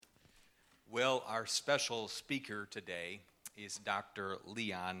Well, our special speaker today is Dr.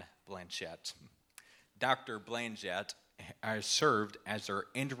 Leon Blanchette. Dr. Blanchette has served as our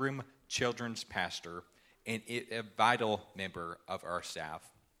interim children's pastor and a vital member of our staff.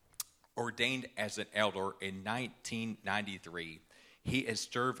 Ordained as an elder in 1993, he has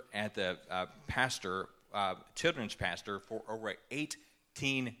served as the children's pastor for over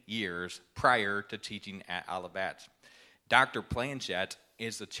 18 years prior to teaching at Olivet. Dr. Blanchette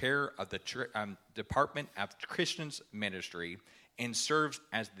is the chair of the Department of Christians Ministry and serves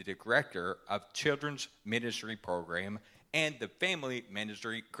as the director of Children's Ministry Program and the Family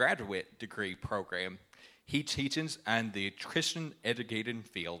Ministry Graduate Degree Program. He teaches on the Christian education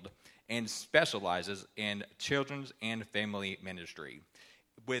field and specializes in children's and family ministry.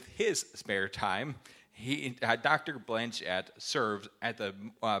 With his spare time, Dr. Blanchette serves as the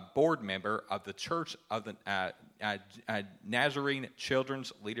board member of the Church of the Nazarene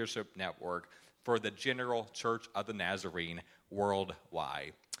Children's Leadership Network for the General Church of the Nazarene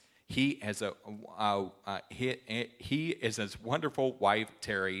worldwide. He is his wonderful wife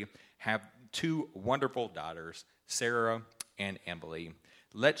Terry, have two wonderful daughters, Sarah and Emily.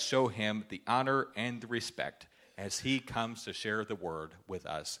 Let's show him the honor and the respect as he comes to share the word with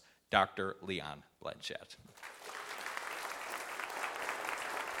us. Dr. Leon Blanchette.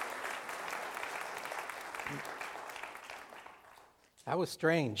 That was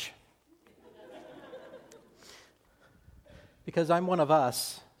strange. Because I'm one of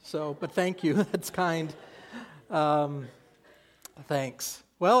us. But thank you. That's kind. Thanks.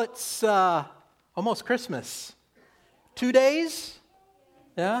 Well, it's almost Christmas. 2 days?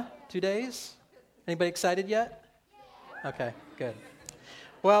 Yeah, 2 days? Anybody excited yet? Okay, good.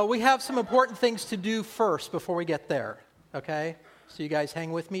 Well, we have some important things to do first before we get there, okay? So you guys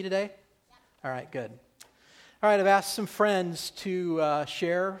hang with me today? All right, good. All right, I've asked some friends to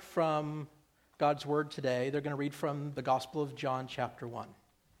share from God's Word today. They're going to read from the Gospel of John, chapter 1.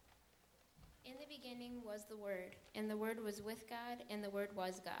 In the beginning was the Word, and the Word was with God, and the Word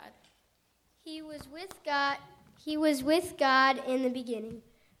was God. He was with God in the beginning.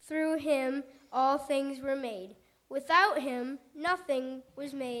 Through him all things were made. Without him nothing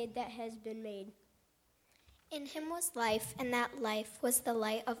was made that has been made. In him was life, and that life was the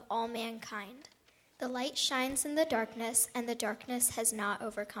light of all mankind. The light shines in the darkness, and the darkness has not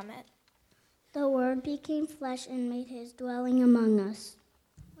overcome it. The Word became flesh and made his dwelling among us.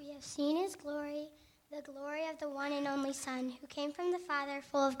 We have seen his glory, the glory of the one and only Son, who came from the Father,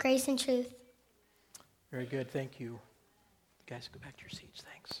 full of grace and truth. Very good, thank you. You guys go back to your seats,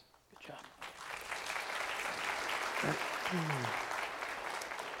 thanks. Good job.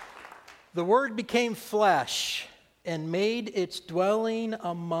 The Word became flesh and made its dwelling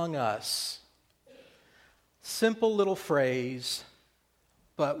among us. Simple little phrase,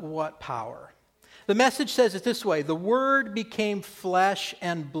 but what power. The Message says it this way: the Word became flesh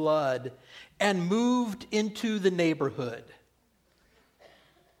and blood and moved into the neighborhood.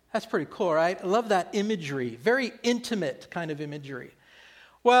 That's pretty cool, right? I love that imagery, very intimate kind of imagery.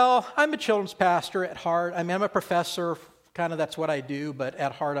 Well, I'm a children's pastor at heart. I'm a professor, kind of that's what I do, but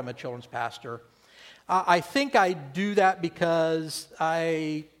at heart I'm a children's pastor. I think I do that because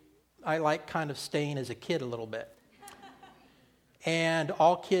I like kind of staying as a kid a little bit. And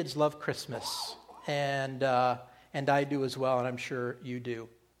all kids love Christmas, and I do as well, and I'm sure you do.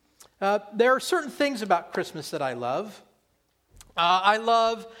 There are certain things about Christmas that I love. I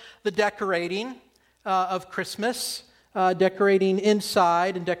love the decorating of Christmas. Decorating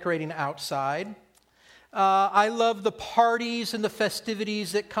inside and decorating outside. I love the parties and the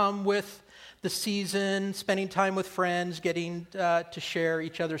festivities that come with the season, spending time with friends, getting to share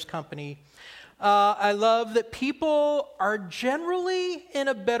each other's company. I love that people are generally in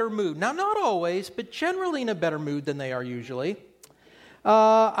a better mood. Now, not always, but generally in a better mood than they are usually.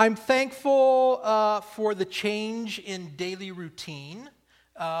 I'm thankful for the change in daily routine.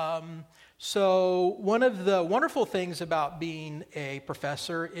 So one of the wonderful things about being a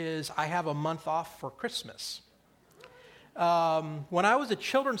professor is I have a month off for Christmas. When I was a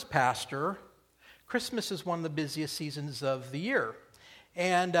children's pastor, Christmas is one of the busiest seasons of the year.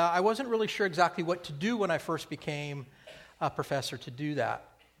 And I wasn't really sure exactly what to do when I first became a professor to do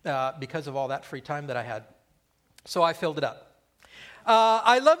that because of all that free time that I had. So I filled it up.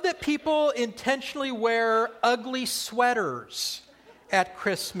 I love that people intentionally wear ugly sweaters at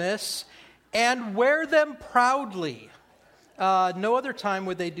Christmas and wear them proudly. No other time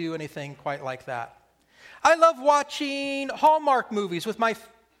would they do anything quite like that. I love watching Hallmark movies with my...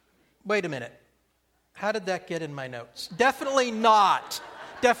 Wait a minute. How did that get in my notes? Definitely not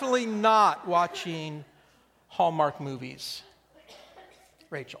watching Hallmark movies.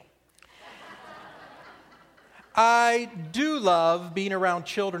 Rachel. I do love being around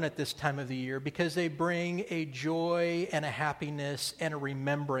children at this time of the year because they bring a joy and a happiness and a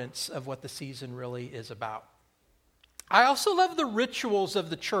remembrance of what the season really is about. I also love the rituals of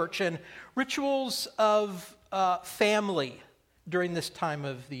the church and rituals of family during this time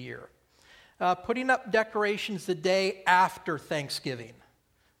of the year. Putting up decorations the day after Thanksgiving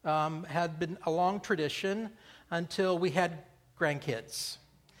had been a long tradition until we had grandkids.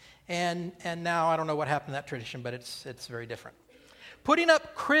 And now I don't know what happened to that tradition, but it's very different. Putting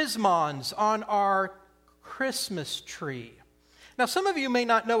up chrismons on our Christmas tree. Now, some of you may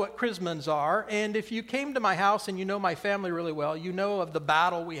not know what chrismons are, and if you came to my house and you know my family really well, you know of the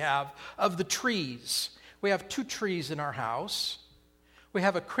battle we have of the trees. We have 2 trees in our house. We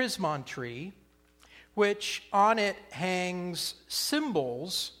have a chrismon tree, which on it hangs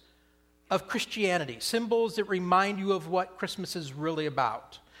symbols of Christianity, symbols that remind you of what Christmas is really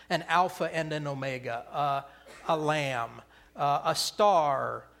about. An alpha and an omega, a lamb, a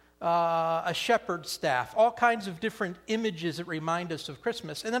star, a shepherd's staff, all kinds of different images that remind us of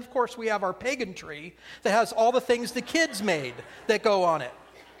Christmas. And then, of course, we have our pagan tree that has all the things the kids made that go on it.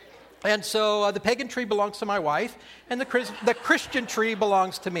 And so the pagan tree belongs to my wife, and the Christian tree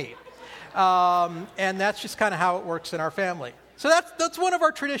belongs to me. And that's just kind of how it works in our family. So that's one of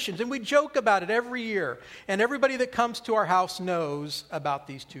our traditions, and we joke about it every year. And everybody that comes to our house knows about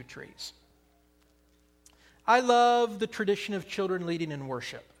these 2 trees. I love the tradition of children leading in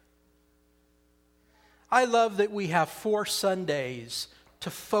worship. I love that we have 4 Sundays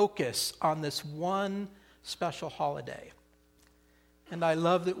to focus on this one special holiday. And I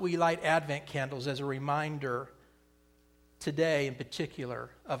love that we light Advent candles as a reminder today in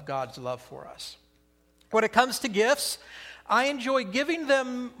particular of God's love for us. When it comes to gifts, I enjoy giving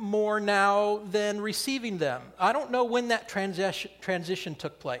them more now than receiving them. I don't know when that transition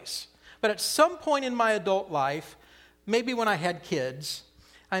took place, but at some point in my adult life, maybe when I had kids,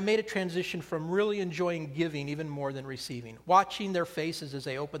 I made a transition from really enjoying giving even more than receiving, watching their faces as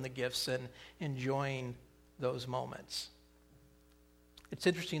they open the gifts and enjoying those moments. It's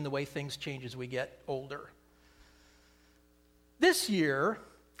interesting the way things change as we get older. This year,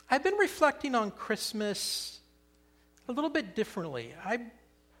 I've been reflecting on Christmas a little bit differently. I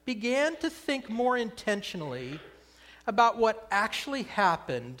began to think more intentionally about what actually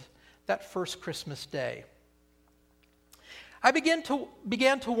happened that first Christmas day. I began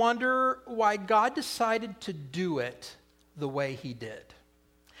to wonder why God decided to do it the way he did.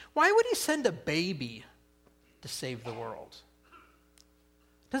 Why would he send a baby to save the world?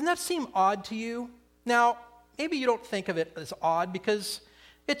 Doesn't that seem odd to you? Now, maybe you don't think of it as odd because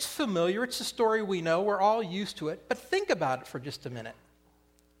it's familiar. It's a story we know. We're all used to it. But think about it for just a minute.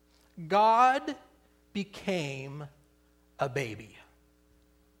 God became a baby.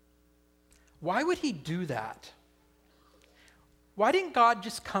 Why would he do that? Why didn't God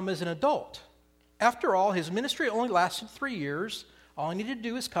just come as an adult? After all, his ministry only lasted 3 years. All he needed to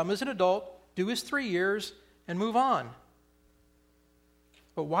do is come as an adult, do his 3 years, and move on.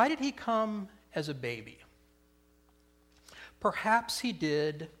 But why did he come as a baby? Perhaps he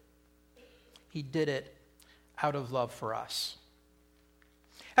did it out of love for us.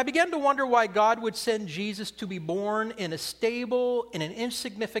 I began to wonder why God would send Jesus to be born in a stable, in an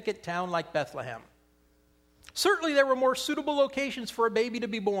insignificant town like Bethlehem. Certainly there were more suitable locations for a baby to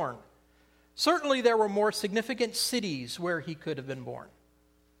be born. Certainly there were more significant cities where he could have been born.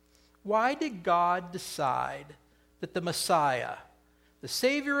 Why did God decide that the Messiah, the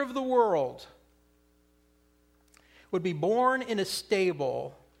Savior of the world, would be born in a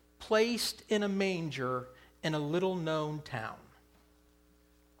stable, placed in a manger in a little-known town?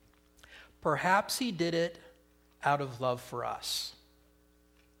 Perhaps he did it out of love for us.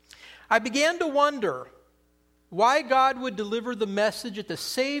 I began to wonder why God would deliver the message that the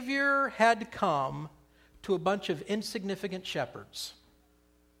Savior had come to a bunch of insignificant shepherds.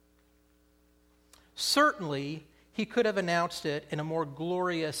 Certainly, he could have announced it in a more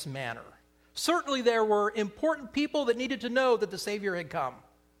glorious manner. Certainly, there were important people that needed to know that the Savior had come.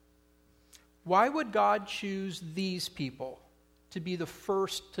 Why would God choose these people to be the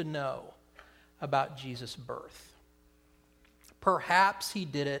first to know about Jesus' birth? Perhaps he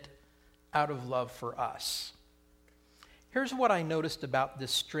did it out of love for us. Here's what I noticed about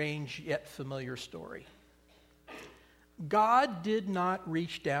this strange yet familiar story. God did not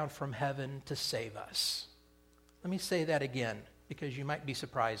reach down from heaven to save us. Let me say that again, because you might be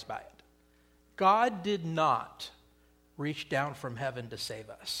surprised by it. God did not reach down from heaven to save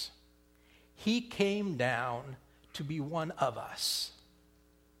us. He came down to be one of us.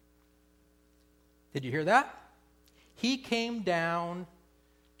 Did you hear that? He came down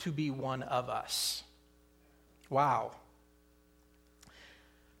to be one of us. Wow.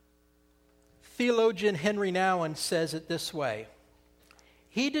 Theologian Henry Nouwen says it this way: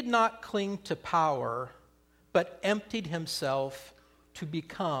 he did not cling to power, but emptied himself to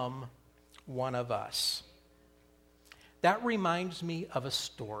become one of us. That reminds me of a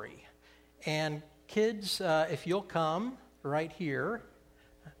story. And kids, if you'll come right here,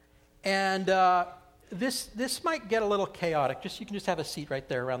 and this might get a little chaotic. You can just have a seat right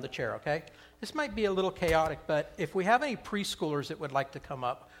there around the chair, okay? This might be a little chaotic, but if we have any preschoolers that would like to come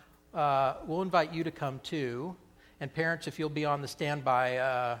up, we'll invite you to come too. And parents, if you'll be on the standby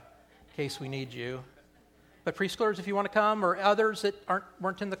in case we need you. But preschoolers, if you want to come, or others that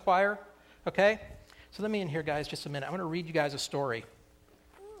weren't in the choir, okay? So let me in here, guys, just a minute. I'm going to read you guys a story,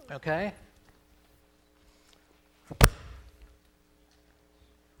 okay?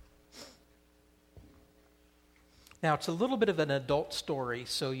 Now, it's a little bit of an adult story,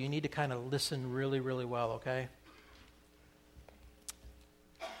 so you need to kind of listen really, really well, okay?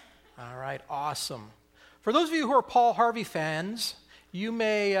 All right, awesome. For those of you who are Paul Harvey fans, you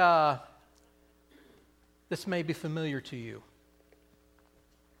may, this may be familiar to you.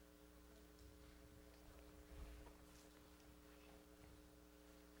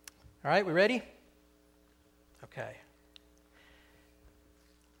 All right, we ready? Okay.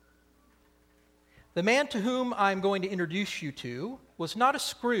 The man to whom I'm going to introduce you to was not a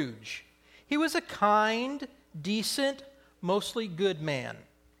Scrooge. He was a kind, decent, mostly good man.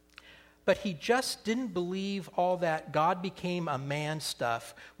 But he just didn't believe all that God became a man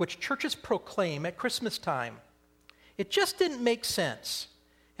stuff, which churches proclaim at Christmas time. It just didn't make sense,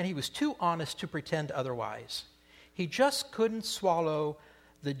 and he was too honest to pretend otherwise. He just couldn't swallow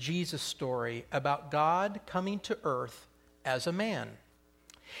the Jesus story about God coming to earth as a man.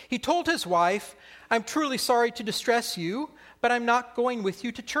 He told his wife, "I'm truly sorry to distress you, but I'm not going with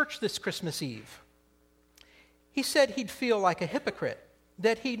you to church this Christmas Eve." He said he'd feel like a hypocrite,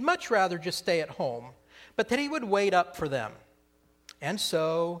 that he'd much rather just stay at home, but that he would wait up for them. And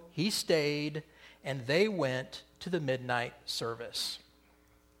so he stayed, and they went to the midnight service.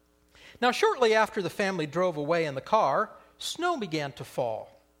 Now, shortly after the family drove away in the car, snow began to fall.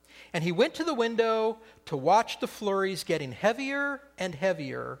 And he went to the window to watch the flurries getting heavier and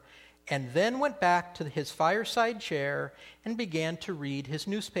heavier, and then went back to his fireside chair and began to read his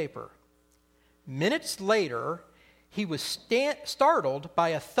newspaper. Minutes later, he was startled by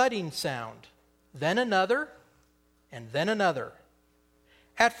a thudding sound, then another, and then another.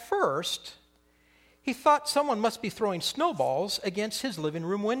 At first, he thought someone must be throwing snowballs against his living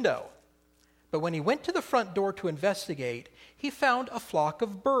room window. But when he went to the front door to investigate, he found a flock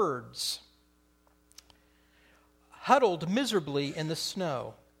of birds huddled miserably in the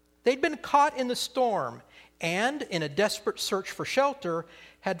snow. They'd been caught in the storm and, in a desperate search for shelter,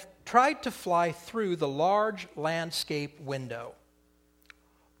 had tried to fly through the large landscape window.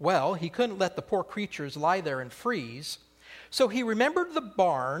 Well, he couldn't let the poor creatures lie there and freeze, so he remembered the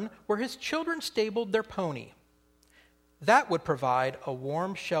barn where his children stabled their pony. That would provide a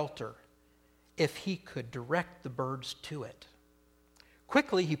warm shelter if he could direct the birds to it.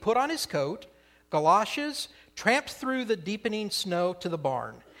 Quickly, he put on his coat, galoshes, tramped through the deepening snow to the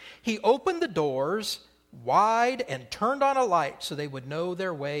barn. He opened the doors wide and turned on a light so they would know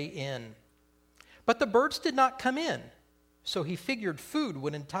their way in. But the birds did not come in, so he figured food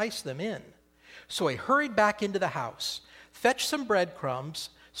would entice them in. So he hurried back into the house, fetched some breadcrumbs,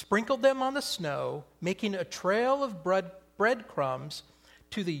 sprinkled them on the snow, making a trail of breadcrumbs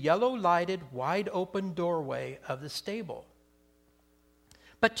to the yellow-lighted, wide-open doorway of the stable.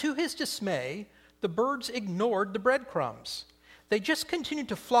 But to his dismay, the birds ignored the breadcrumbs. They just continued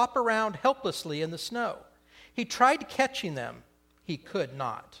to flop around helplessly in the snow. He tried catching them. He could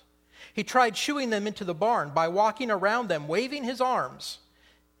not. He tried shooing them into the barn by walking around them, waving his arms.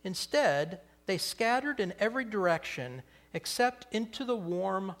 Instead, they scattered in every direction except into the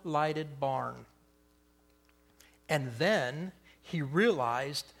warm, lighted barn. And then he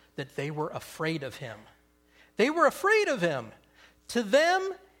realized that they were afraid of him. They were afraid of him. To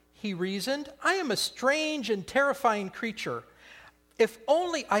them, he reasoned, I am a strange and terrifying creature. If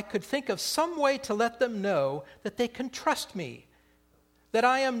only I could think of some way to let them know that they can trust me, that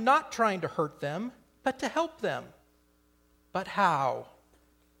I am not trying to hurt them, but to help them. But how?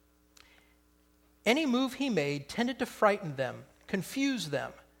 Any move he made tended to frighten them, confuse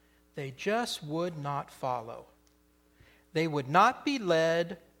them. They just would not follow. They would not be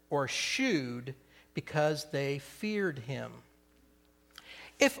led or shooed because they feared him.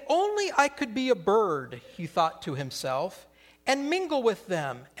 If only I could be a bird, he thought to himself, and mingle with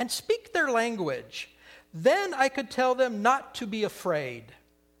them and speak their language. Then I could tell them not to be afraid.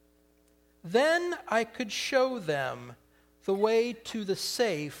 Then I could show them the way to the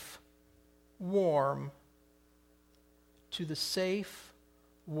safe, warm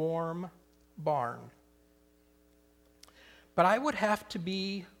barn. But I would have to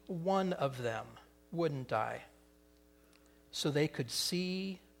be one of them, wouldn't I? So they could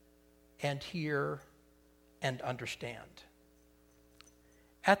see and hear and understand.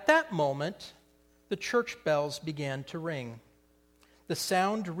 At that moment, the church bells began to ring. The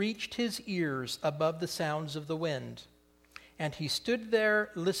sound reached his ears above the sounds of the wind, and he stood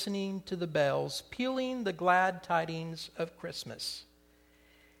there listening to the bells, pealing the glad tidings of Christmas,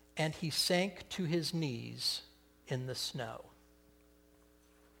 and he sank to his knees in the snow.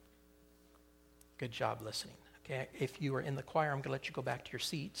 Good job listening. Okay, if you are in the choir, I'm going to let you go back to your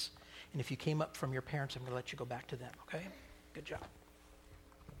seats, and if you came up from your parents, I'm going to let you go back to them, okay? Good job.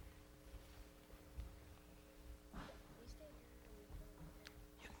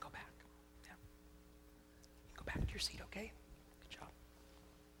 Back to your seat, okay? Good job.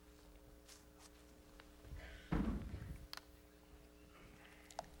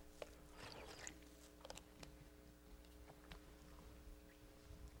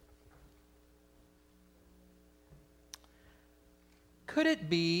 Could it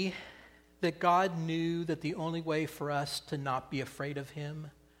be that God knew that the only way for us to not be afraid of him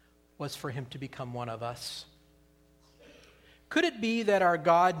was for him to become one of us? Could it be that our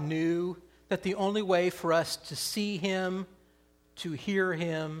God knew that the only way for us to see him, to hear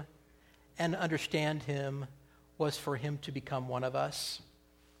him, and understand him was for him to become one of us?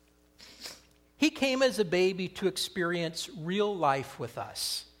 He came as a baby to experience real life with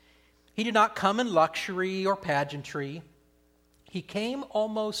us. He did not come in luxury or pageantry. He came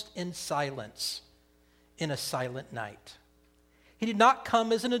almost in silence, in a silent night. He did not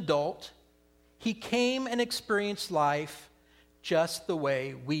come as an adult. He came and experienced life just the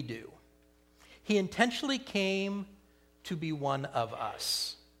way we do. He intentionally came to be one of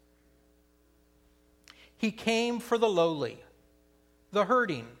us. He came for the lowly, the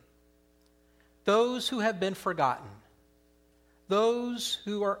hurting, those who have been forgotten, those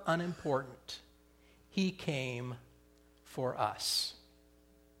who are unimportant. He came for us.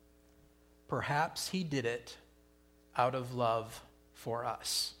 Perhaps he did it out of love for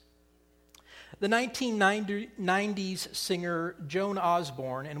us. The 1990s singer Joan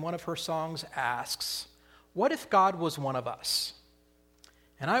Osborne, in one of her songs, asks, "What if God was one of us?"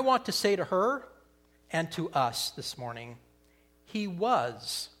 And I want to say to her and to us this morning, he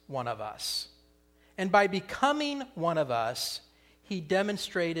was one of us. And by becoming one of us, he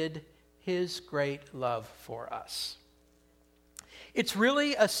demonstrated his great love for us. It's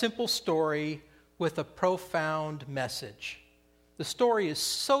really a simple story with a profound message. The story is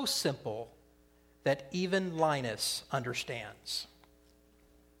so simple that even Linus understands.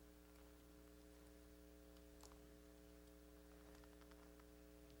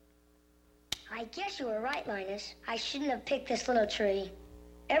 I guess you were right, Linus. I shouldn't have picked this little tree.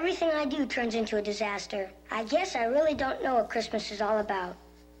 Everything I do turns into a disaster. I guess I really don't know what Christmas is all about.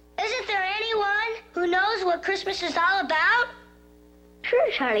 Isn't there anyone who knows what Christmas is all about?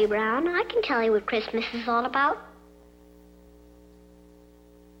 Sure, Charlie Brown. I can tell you what Christmas is all about.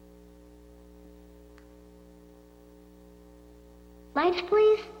 Lights,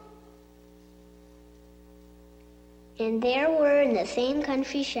 please. And there were in the same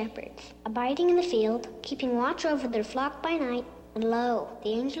country shepherds, abiding in the field, keeping watch over their flock by night. And lo, the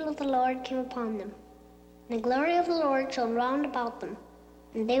angel of the Lord came upon them. And the glory of the Lord shone round about them.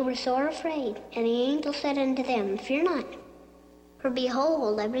 And they were sore afraid. And the angel said unto them, Fear not. For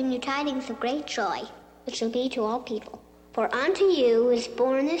behold, I bring you tidings of great joy, which shall be to all people. For unto you is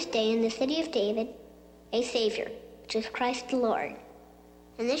born this day in the city of David a Savior, which is Christ the Lord.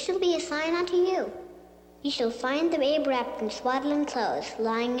 And this shall be a sign unto you. Ye shall find the babe wrapped in swaddling clothes,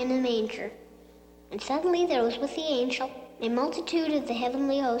 lying in a manger. And suddenly there was with the angel a multitude of the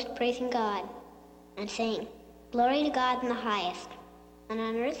heavenly host praising God, and saying, Glory to God in the highest, and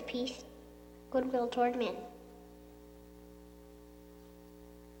on earth peace, goodwill toward men.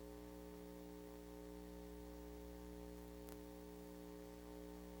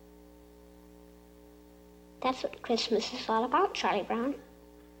 That's what Christmas is all about, Charlie Brown.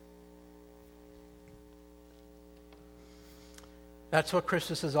 That's what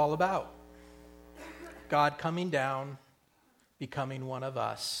Christmas is all about. God coming down, becoming one of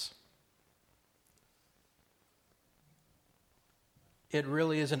us. It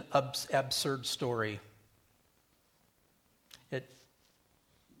really is an absurd story.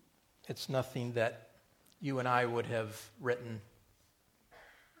 It's nothing that you and I would have written.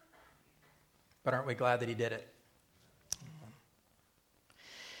 But aren't we glad that he did it?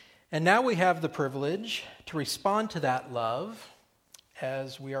 And now we have the privilege to respond to that love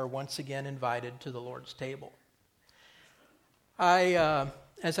as we are once again invited to the Lord's table.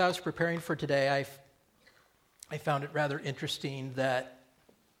 As I was preparing for today, I found it rather interesting that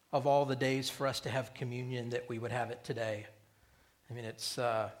of all the days for us to have communion, that we would have it today. I mean, it's,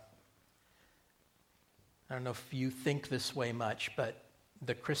 I don't know if you think this way much, but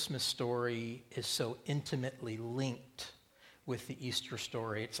the Christmas story is so intimately linked with the Easter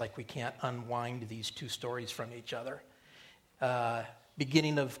story. It's like we can't unwind these two stories from each other.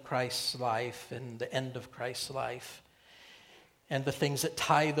 Beginning of Christ's life and the end of Christ's life, and the things that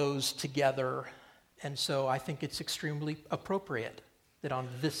tie those together. And so I think it's extremely appropriate that on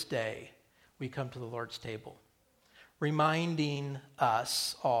this day we come to the Lord's table, reminding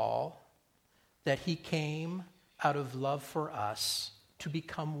us all that he came out of love for us to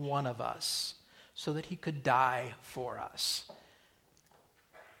become one of us so that he could die for us,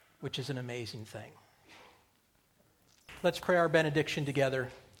 which is an amazing thing. Let's pray our benediction together.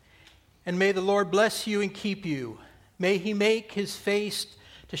 And may the Lord bless you and keep you. May he make his face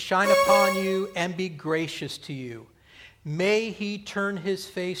to shine upon you and be gracious to you. May he turn his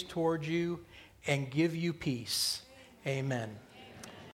face toward you and give you peace. Amen.